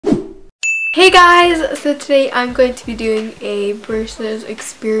Hey guys, so today I'm going to be doing a braces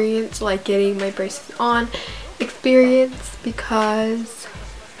experience, like getting my braces on experience, because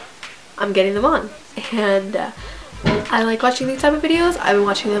I'm getting them on and I like watching these type of videos. I've been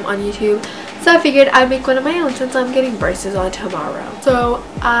watching them on YouTube, so I figured I'd make one of my own since I'm getting braces on tomorrow. So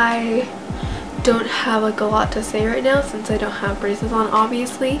I don't have like a lot to say right now since I don't have braces on,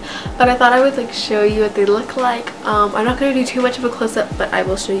 obviously, but I thought I would like show you what they look like. I'm not going to do too much of a close-up, but I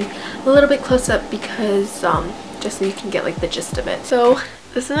will show you a little bit close-up because just so you can get like the gist of it. So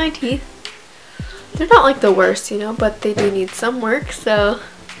this is my teeth. They're not like the worst, you know, but they do need some work, so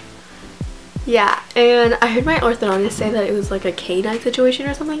yeah. And I heard my orthodontist say that it was like a canine situation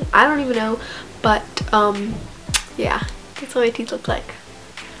or something. I don't even know, but yeah, that's what my teeth look like.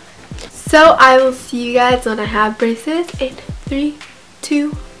 So I will see you guys when I have braces in 3,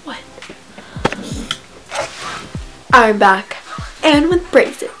 2, 1. I'm back and with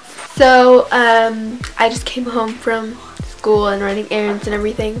braces. So I just came home from school and running errands and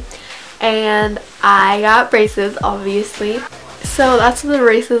everything, and I got braces, obviously. So that's what the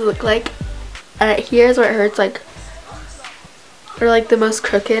braces look like. Here's where it hurts, like, or like the most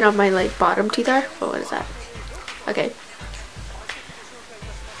crooked on my like bottom teeth are. Oh, what is that? Okay.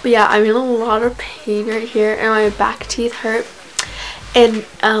 But yeah, I'm in a lot of pain right here, and my back teeth hurt. And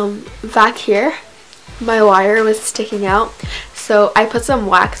back here, my wire was sticking out, so I put some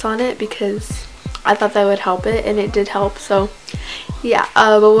wax on it because I thought that would help it, and it did help. So yeah,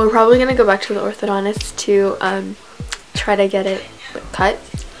 but we're probably gonna go back to the orthodontist to try to get it cut.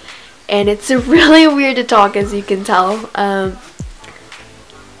 And it's really weird to talk, as you can tell.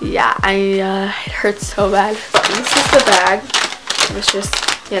 Yeah, it hurts so bad. This is the bag. It's just,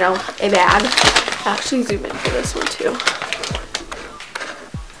 you know, a bag. I'll actually zoom in for this one too.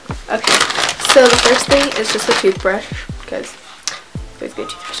 Okay, so the first thing is just a toothbrush, because it's always a good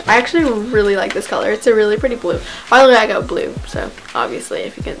toothbrush. I actually really like this color. It's a really pretty blue. By the way, I got blue, so obviously,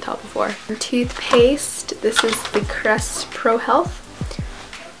 if you couldn't tell before. Toothpaste. This is the Crest Pro Health.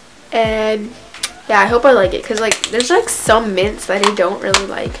 And yeah, I hope I like it, because like there's like some mints that I don't really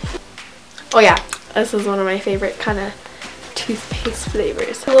like. Oh yeah, this is one of my favorite kind of toothpaste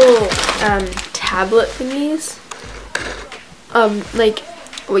flavors. Little tablet thingies. Like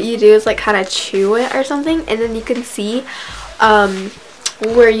what you do is like kind of chew it or something, and then you can see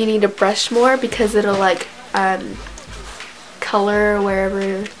where you need to brush more, because it'll like color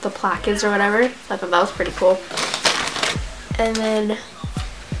wherever the plaque is or whatever. So I thought that was pretty cool. And then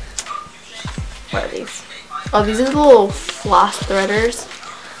what are these? Oh, these are the little floss threaders.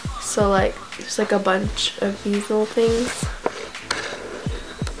 So like there's like a bunch of these little things.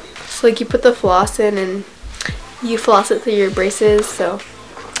 So like you put the floss in and you floss it through your braces. So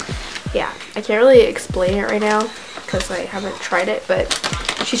yeah, I can't really explain it right now because I haven't tried it, but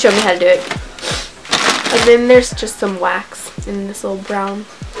she showed me how to do it. And then there's just some wax in this little brown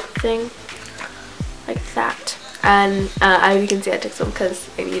thing, like that. And you can see I took some because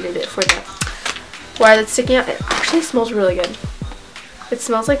I needed it for the wire that's sticking out. It actually smells really good. It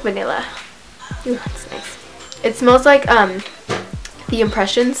smells like vanilla. Ooh, that's nice. It smells like the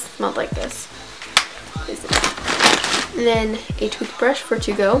impressions smelled like this. And then a toothbrush for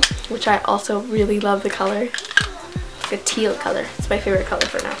to go, which I also really love the color. Like a teal color. It's my favorite color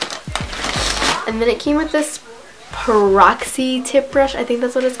for now. And then it came with this peroxy tip brush. I think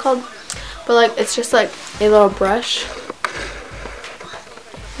that's what it's called. But like it's just like a little brush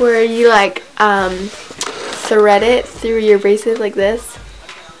where you like thread it through your braces like this.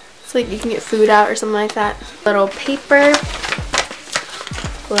 So like you can get food out or something like that. Little paper,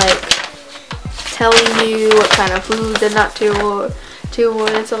 like telling you what kind of food and not to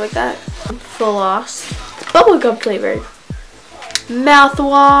avoid and stuff like that. Floss, bubblegum flavored,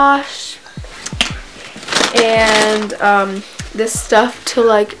 mouthwash, and this stuff to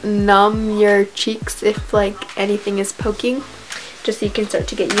like numb your cheeks if like anything is poking, just so you can start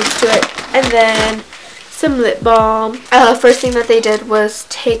to get used to it. And then some lip balm. First thing that they did was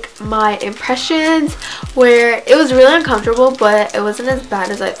take my impressions, where it was really uncomfortable, but it wasn't as bad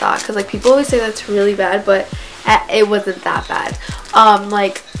as I thought, because like people always say that's really bad, but it wasn't that bad.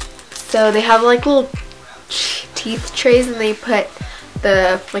 Like, so they have like little teeth trays, and they put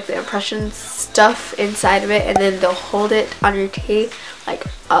the impression stuff inside of it, and then they'll hold it on your teeth like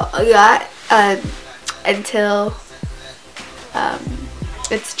that until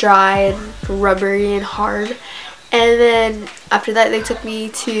it's dry and rubbery and hard. And then after that they took me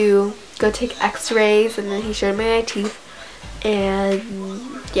to go take x-rays, and then he showed me my teeth, and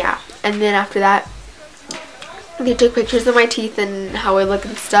yeah. And then after that they took pictures of my teeth and how I look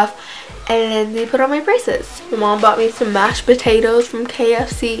and stuff, and then they put on my braces. My mom bought me some mashed potatoes from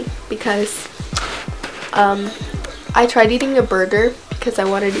KFC because I tried eating a burger because I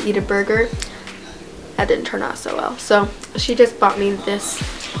wanted to eat a burger. That didn't turn out so well, so she just bought me this,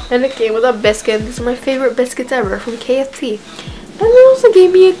 and it came with a biscuit. These are my favorite biscuits ever from KFC. And they also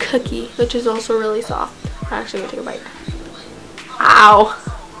gave me a cookie, which is also really soft. I'm actually gonna take a bite. Ow,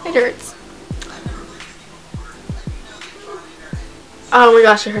 it hurts. Oh my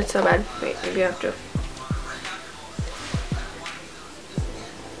gosh, it hurts so bad. Wait, maybe I have to.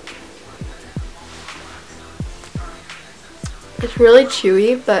 It's really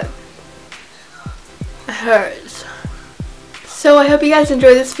chewy, but it hurts. So I hope you guys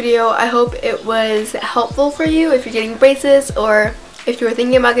enjoyed this video. I hope it was helpful for you if you're getting braces, or if you were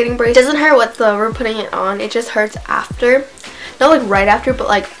thinking about getting braces. It doesn't hurt whatsoever putting it on. It just hurts after. Not like right after, but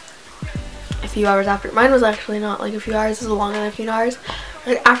like a few hours after. Mine was actually not like a few hours. This is longer than a few hours.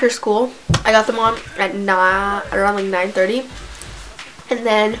 Like after school, I got them on at around like 9:30, and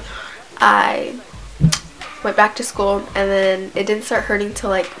then I went back to school, and then it didn't start hurting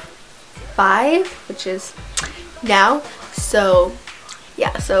till like 5, which is now. So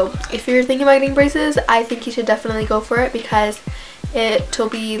yeah, so if you're thinking about getting braces, I think you should definitely go for it because it'll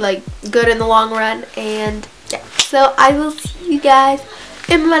be like good in the long run. And yeah, so I will see you guys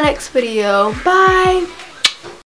in my next video. Bye.